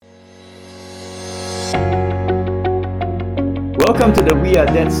Welcome to the We Are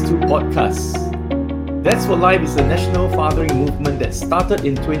Dads 2 podcast. Dads for Life is a national fathering movement that started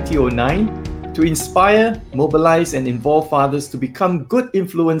in 2009 to inspire, mobilize, and involve fathers to become good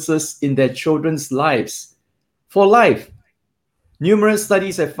influences in their children's lives. For life, numerous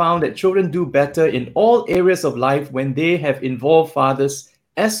studies have found that children do better in all areas of life when they have involved fathers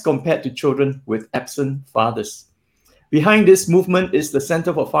as compared to children with absent fathers. Behind this movement is the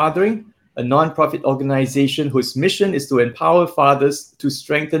Center for Fathering, a non-profit organization whose mission is to empower fathers to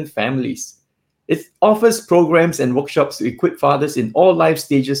strengthen families. It offers programs and workshops to equip fathers in all life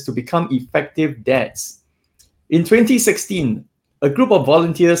stages to become effective dads. In 2016, a group of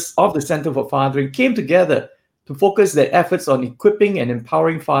volunteers of the Center for Fathering came together to focus their efforts on equipping and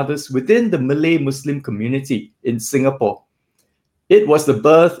empowering fathers within the Malay Muslim community in Singapore. It was the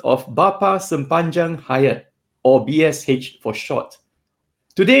birth of Bapa Sempanjang Hayat, or BSH for short.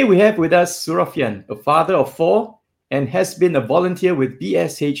 Today we have with us Surafian, a father of 4 and has been a volunteer with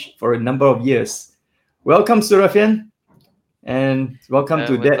BSH for a number of years. Welcome, Surafian, and welcome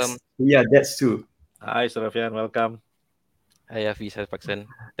to Welcome. Dads 2. Hi, Surafian. Welcome. Hi, Hafiz Paksan.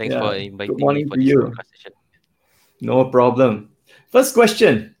 Thanks for inviting Good morning me for to this you. podcast session. No problem. First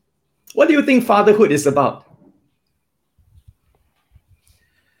question. What do you think fatherhood is about?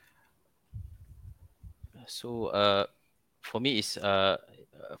 So, for me, is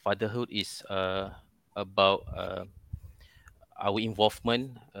fatherhood is about our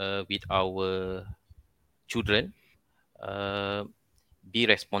involvement with our children, be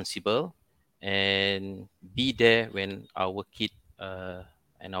responsible, and be there when our kid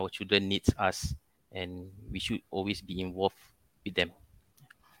and our children needs us, and we should always be involved with them.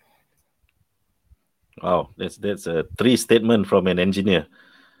 Wow, that's a 3 statement from an engineer.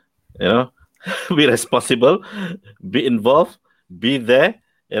 You know, be responsible, be involved, be there.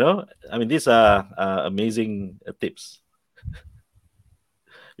 You know, I mean, these are amazing tips.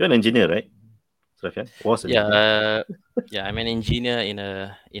 You're an engineer, right, Surafian? Was an engineer. Yeah, I'm an engineer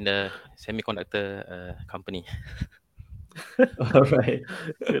in a semiconductor company. All right.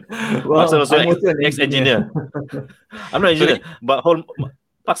 Well, Paksan also I'm also an ex-engineer. I'm not an engineer, but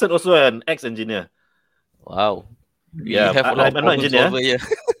Paksan also an ex-engineer. Wow. We Yeah, have a lot of I'm not problems engineer. over here.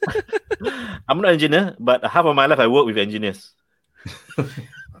 I'm not an engineer, but half of my life I work with engineers.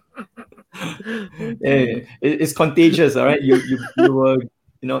 It's contagious, all right. You were,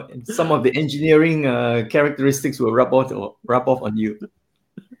 some of the engineering characteristics will rub off on you.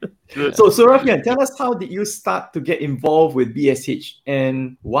 Good. So Surafian, tell us, how did you start to get involved with BSH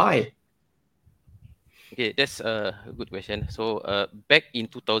and why? Okay, that's a good question. So back in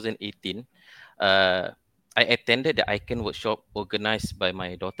 2018, I attended the ICANN workshop organized by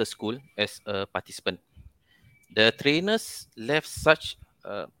my daughter's school as a participant. The trainers left such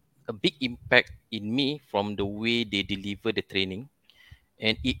a big impact in me from the way they deliver the training,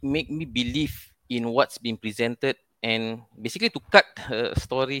 and it made me believe in what's been presented. And basically, to cut a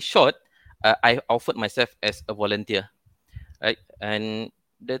story short, I offered myself as a volunteer, right? And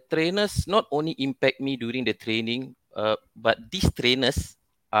the trainers not only impact me during the training, but these trainers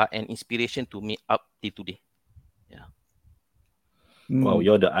are an inspiration to me up till today. Yeah. Wow,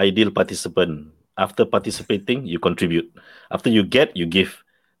 you're the ideal participant. After participating, you contribute. After you get, you give.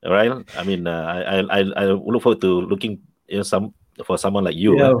 All right. I mean, I look forward to looking for someone like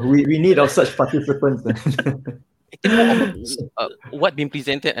you. Yeah, we need of such participants. I think more of what been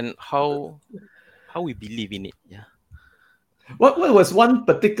presented and how we believe in it. Yeah. What was one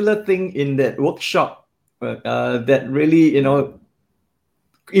particular thing in that workshop that really,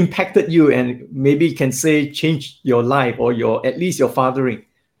 impacted you and maybe can say changed your life or at least your fathering?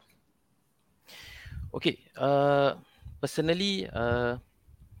 Okay. Personally,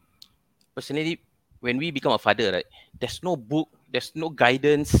 when we become a father, right, there's no book, there's no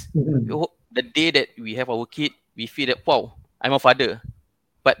guidance. The day that we have our kid, we feel that, wow, I'm a father,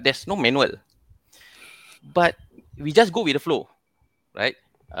 but there's no manual. But we just go with the flow, right?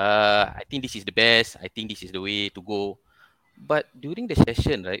 I think this is the best. I think this is the way to go. But during the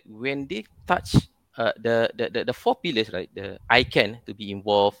session, right, when they touch the 4 pillars, right, the I can to be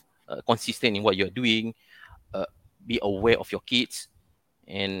involved, consistent in what you're doing, be aware of your kids,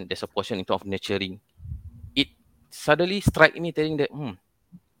 and there's a portion in terms of nurturing. It suddenly struck me telling that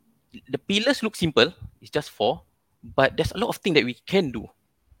the pillars look simple, it's just 4, but there's a lot of things that we can do.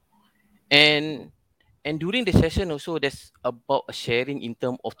 And during the session also, there's about a sharing in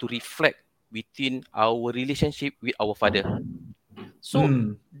terms of to reflect within our relationship with our father.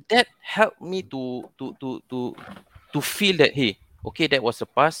 So that helped me to feel that, hey, okay, that was the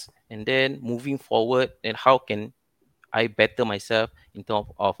past, and then moving forward, and how can I better myself in terms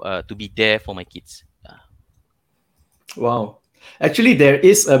of to be there for my kids. Wow. Actually, there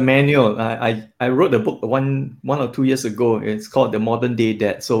is a manual. I wrote a book one or 2 years ago. It's called The Modern Day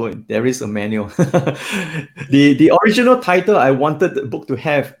Dad. So there is a manual. The original title I wanted the book to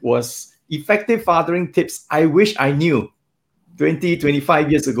have was Effective Fathering Tips I Wish I Knew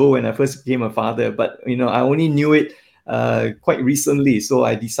 25 years ago when I first became a father. But I only knew it quite recently. So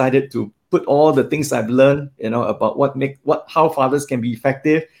I decided to put all the things I've learned, about how fathers can be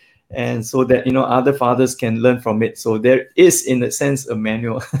effective, and so that other fathers can learn from it. So there is, in a sense, a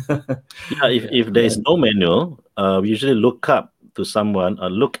manual. Yeah, if there is no manual, we usually look up to someone or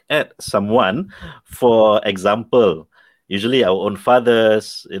look at someone for example. Usually our own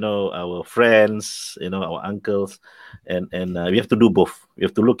fathers, our friends, our uncles, and we have to do both. We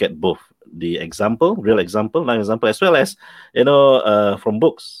have to look at both the example, real example, non-example, as well as from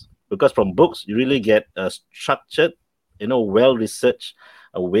books. Because from books you really get structured, well researched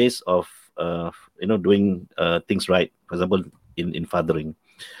ways of doing things right. For example, in fathering.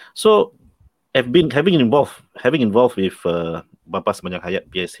 So having involved with Bapa Semanyak Hayat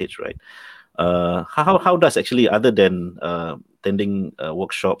BSH, right? How does actually, other than attending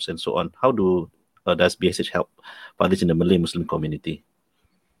workshops and so on, how does BSH help fathers in the Malay Muslim community?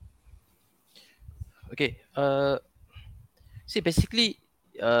 Okay. See, basically,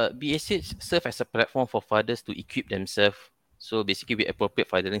 BSH serve as a platform for fathers to equip themselves. So basically, with appropriate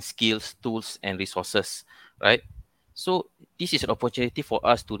fathering skills, tools, and resources, right? So this is an opportunity for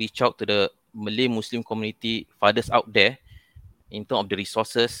us to reach out to the Malay Muslim community fathers out there in terms of the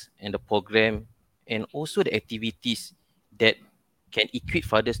resources and the program, and also the activities that can equip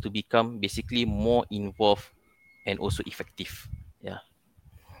fathers to become basically more involved and also effective. Yeah.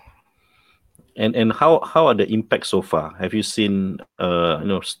 And how are the impacts so far? Have you seen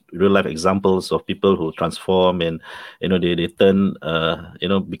real life examples of people who transform and they turn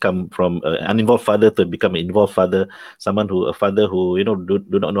become from an uninvolved father to become an involved father, a father who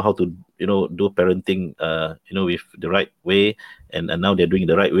do not know how to do parenting with the right way, and now they're doing it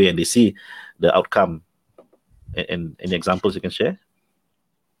the right way and they see the outcome. And any examples you can share?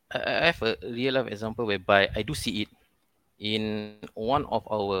 I have a real life example whereby I do see it in one of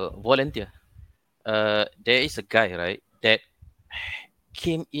our volunteer. There is a guy, right, that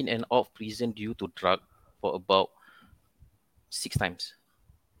came in and out of prison due to drug for about 6 times.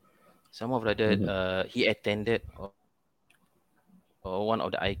 Some of rather he attended one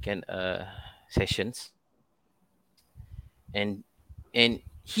of the ICANN sessions, and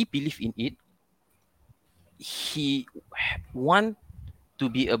he believed in it. He want to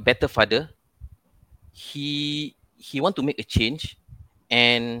be a better father. He want to make a change,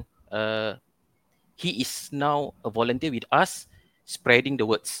 and he is now a volunteer with us, spreading the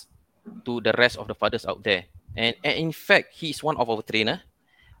words to the rest of the fathers out there. And in fact, he is one of our trainer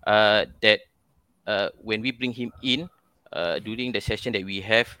that when we bring him in during the session that we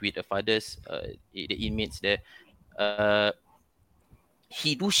have with the fathers, the inmates there,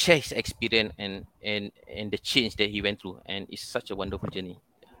 he do share his experience and the change that he went through, and it's such a wonderful journey.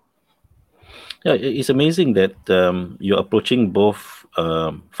 Yeah, it's amazing that you're approaching both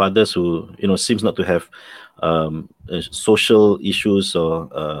fathers who seems not to have social issues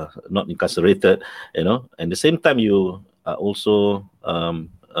or not incarcerated, and at the same time you are also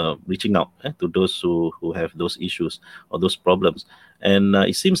reaching out to those who have those issues or those problems, and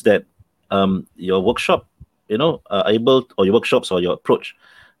it seems that your workshop, are able, or your workshops or your approach,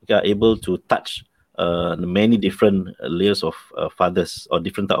 are able to touch many different layers of fathers, or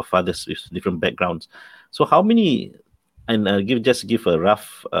different type of fathers with different backgrounds. So how many, and give a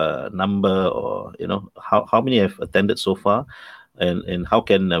rough number, or how many have attended so far, and how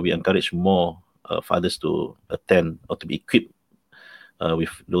can we encourage more fathers to attend or to be equipped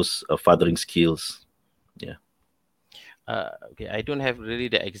with those fathering skills? Yeah. Okay, I don't have really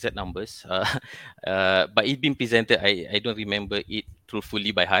the exact numbers, but it's been presented. I don't remember it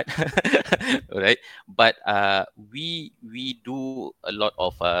truthfully by heart, right? But we do a lot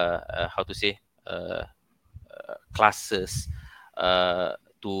of how to say classes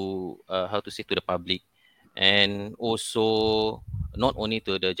to how to say to the public, and also not only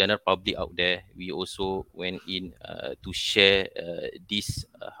to the general public out there. We also went in to share this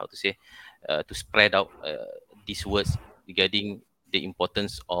how to say to spread out these words regarding the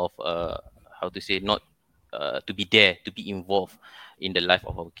importance of how to say not to be there, to be involved in the life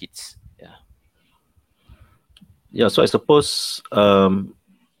of our kids. Yeah. Yeah, so I suppose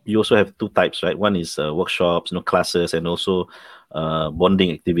you also have two types, right? One is workshops, classes, and also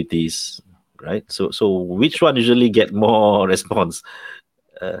bonding activities, right? So which one usually get more response?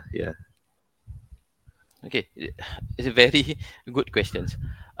 Yeah. Okay, it's a very good questions.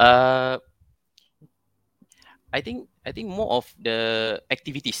 I think I think more of the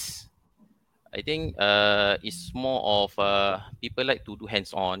activities. I think it's more of people like to do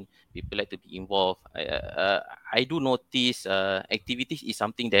hands-on. People like to be involved. I do notice activities is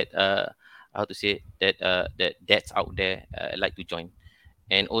something that how to say that dads out there like to join,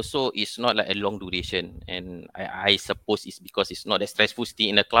 and also it's not like a long duration. And I suppose it's because it's not a stressful stay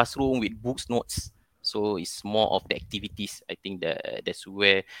in a classroom with books, notes. So it's more of the activities. I think that's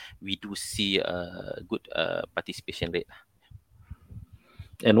where we do see a good participation rate.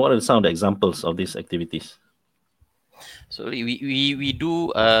 And what are some of the examples of these activities? So we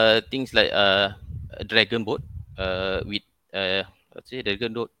do things like a dragon boat with let's say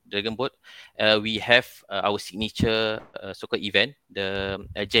dragon boat. We have our signature soccer event, the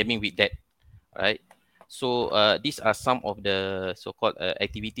jamming with that, right? So these are some of the so-called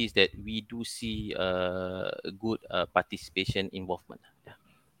activities that we do see good participation involvement. Yeah.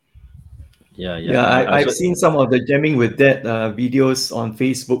 Yeah, I've seen some of the jamming with that videos on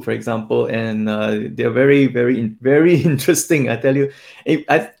Facebook, for example, and they're very, very interesting. I tell you,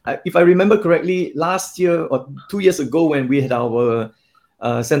 if I remember correctly, last year or 2 years ago, when we had our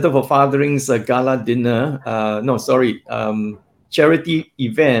Center for Fathering's gala dinner, charity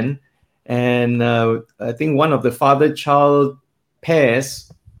event, and I think one of the father-child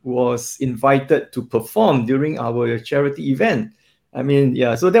pairs was invited to perform during our charity event. I mean,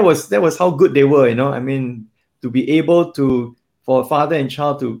 yeah. So that was how good they were. I mean, to be able to for a father and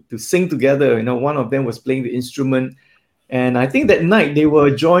child to sing together. One of them was playing the instrument, and I think that night they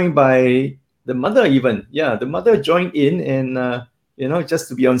were joined by the mother. Even the mother joined in, and just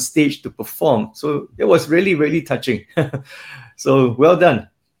to be on stage to perform. So it was really, really touching. So well done.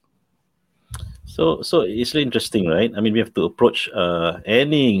 So it's really interesting, right? I mean, we have to approach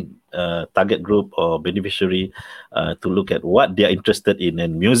any target group or beneficiary to look at what they are interested in,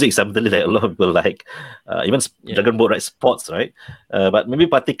 and music something that a lot of people like, even dragon boat, right? Sports, right? But maybe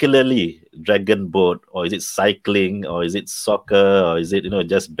particularly dragon boat, or is it cycling, or is it soccer, or is it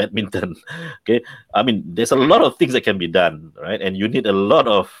just badminton? Okay, I mean, there's a lot of things that can be done, right? And you need a lot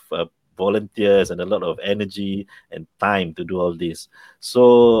of volunteers and a lot of energy and time to do all this.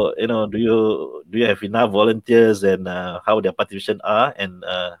 So do you have enough volunteers, and how their participation are, and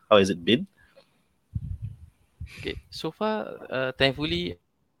how has it been? Okay, so far, thankfully,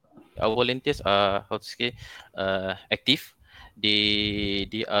 our volunteers are active.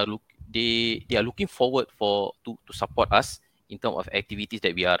 They are looking forward to support us in terms of activities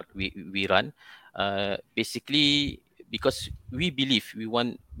that we run. Basically, because we believe we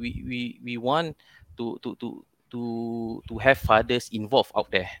want to have fathers involved out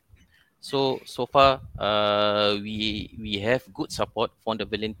there. So far, we have good support from the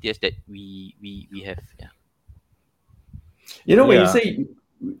volunteers that we have. Yeah. When you say,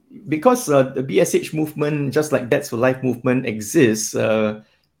 because the BSH movement, just like Dads for Life movement, exists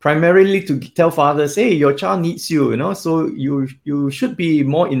primarily to tell fathers, hey, your child needs you, so you should be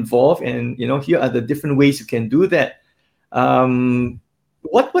more involved, and here are the different ways you can do that.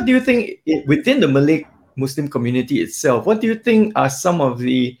 What do you think within the Malay Muslim community itself? What do you think are some of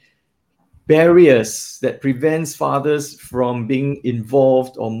the barriers that prevents fathers from being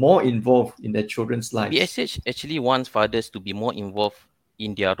involved or more involved in their children's lives? BSH actually wants fathers to be more involved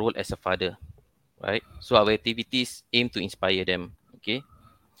in their role as a father, right? So our activities aim to inspire them. Okay,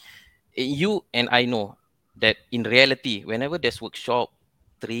 you and I know that in reality, whenever there's workshop,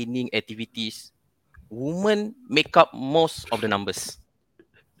 training, activities, women make up most of the numbers.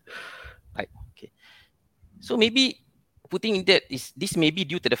 Right? Okay. So maybe putting in that is this may be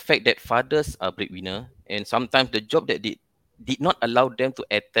due to the fact that fathers are breadwinner, and sometimes the job that they did not allow them to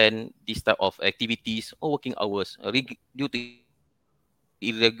attend this type of activities or working hours due to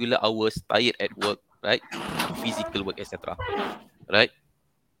irregular hours, tired at work, right? Physical work, etc. Right?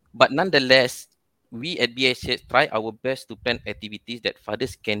 But nonetheless, we at BSH try our best to plan activities that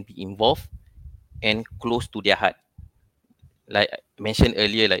fathers can be involved and close to their heart. Like I mentioned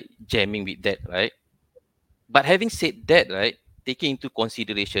earlier, like jamming with that, right? But having said that, right, taking into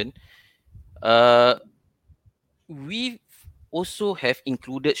consideration, we also have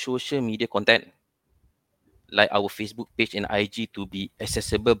included social media content like our Facebook page and IG to be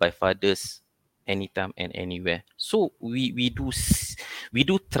accessible by fathers anytime and anywhere. So we do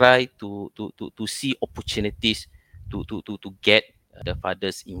try to see opportunities to get the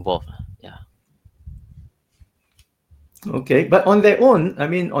fathers involved. Yeah. Okay, but on their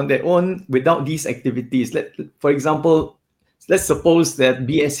own, without these activities, for example, let's suppose that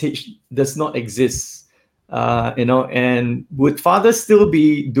BSH does not exist, and would fathers still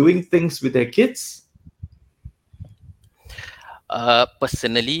be doing things with their kids?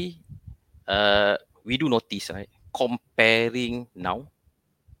 Personally, we do notice, right? comparing now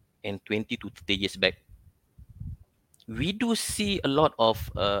and 20 to 30 years back, we do see a lot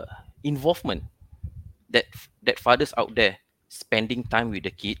of involvement that fathers out there spending time with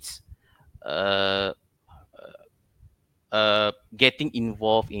the kids, uh, getting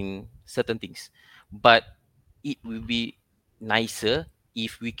involved in certain things. But it will be nicer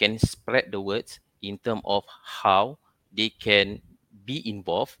if we can spread the words in terms of how they can be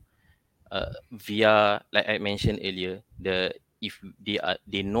involved via, like I mentioned earlier, if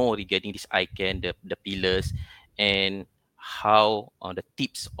they know regarding this ICANN, the pillars, and how the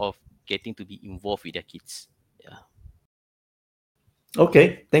tips of getting to be involved with their kids. Yeah.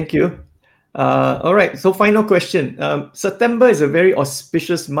 Okay, thank you. All right, so final question. September is a very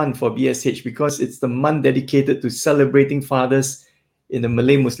auspicious month for BSH because it's the month dedicated to celebrating fathers in the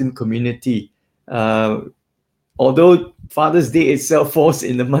Malay Muslim community. Although Father's Day itself falls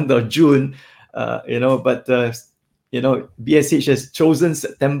in the month of June, but BSH has chosen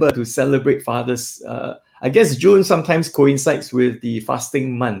September to celebrate fathers. I guess June sometimes coincides with the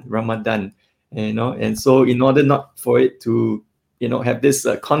fasting month, Ramadan, and so in order not for it to have this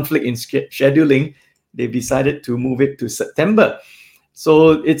conflict in scheduling, they've decided to move it to September.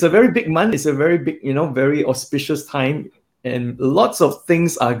 So it's a very big month. It's a very big, very auspicious time, and lots of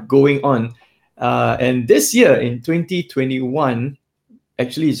things are going on. And this year in 2021,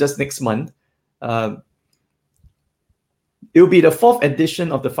 actually it's just next month, it will be the 4th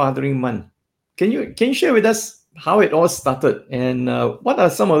edition of the Fathering Month. Can you share with us how it all started, and what are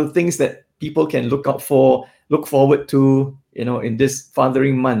some of the things that people can look forward to, in this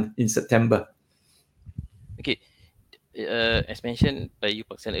Fathering Month in September? Okay, as mentioned by you,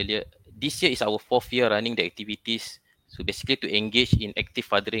 Paksan, earlier, this year is our 4th year running the activities. So basically to engage in active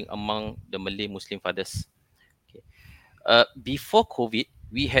fathering among the Malay Muslim fathers. Okay. Before COVID,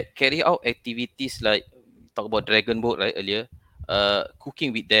 we had carried out activities like, talk about Dragon Boat right earlier,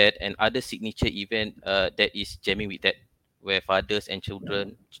 Cooking with Dad, and other signature event that is Jamming with Dad, where fathers and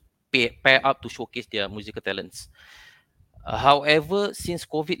children pair up to showcase their musical talents. However, since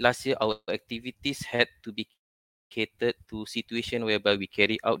COVID last year, our activities had to be catered to situation whereby we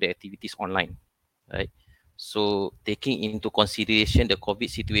carry out the activities online, right? So taking into consideration the COVID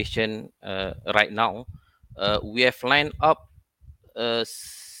situation right now, we have lined up a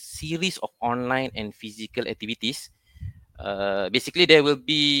series of online and physical activities. Basically, there will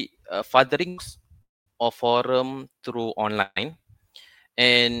be fatherings or forum through online.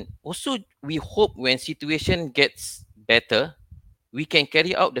 And also, we hope when situation gets better, we can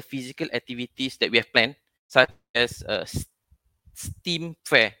carry out the physical activities that we have planned, such as STEAM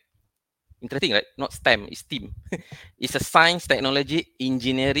fair. Interesting, right? Not STEM, it's STEAM. It's a science, technology,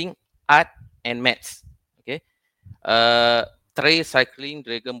 engineering, art, and maths. Okay. Trail cycling,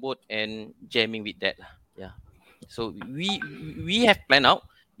 Dragon Boat, and Jamming with Dad. Yeah. So we have planned out.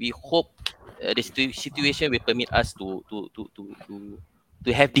 We hope the situation will permit us to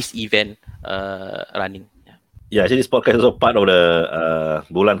have this event running. Yeah, actually, this podcast is also part of the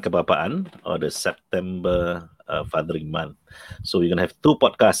Bulan Kebapaan, or the September Fathering Month. So we're gonna have 2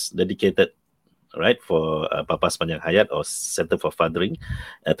 podcasts dedicated, right, for Papa Sepanjang Hayat, or Center for Fathering,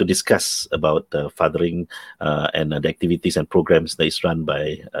 to discuss about fathering and the activities and programs that is run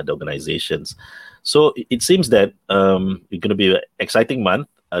by the organizations. So it seems that it's going to be an exciting month,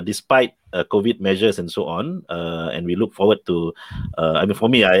 despite COVID measures and so on. And we look forward to, for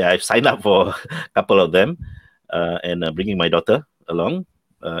me, I've signed up for a couple of them, and bringing my daughter along.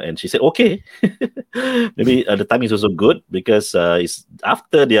 And she said, okay. Maybe the timing is also good because it's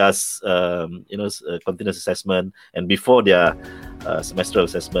after their continuous assessment and before their semestral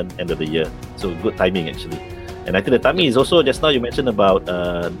assessment end of the year. So good timing, actually. And I think the timing is also, just now you mentioned about,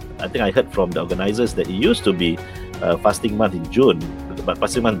 I think I heard from the organizers that it used to be fasting month in June, but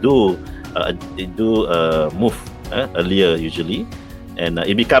fasting month do move earlier usually, and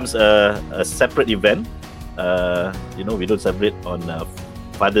it becomes a separate event. We don't celebrate on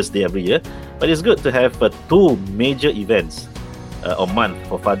Father's Day every year, but it's good to have 2 major events a month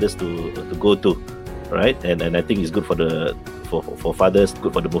for fathers to go to, right? And I think it's good for fathers,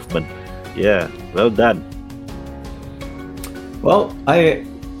 good for the movement. Yeah, well done. Well,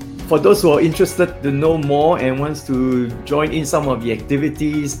 for those who are interested to know more and wants to join in some of the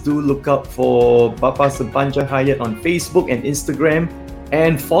activities, do look out for Bapa Sepanjang Hayat on Facebook and Instagram,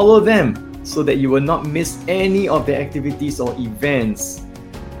 and follow them so that you will not miss any of the activities or events.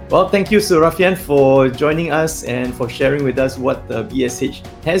 Well, thank you, Surafian, for joining us and for sharing with us what the BSH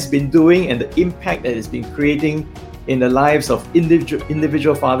has been doing and the impact that it's been creating in the lives of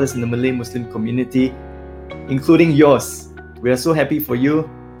individual fathers in the Malay Muslim community, including yours. We are so happy for you.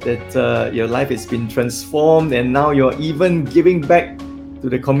 that your life has been transformed, and now you're even giving back to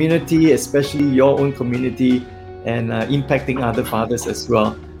the community, especially your own community, and impacting other fathers as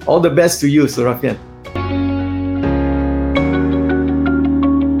well. All the best to you, Surafian.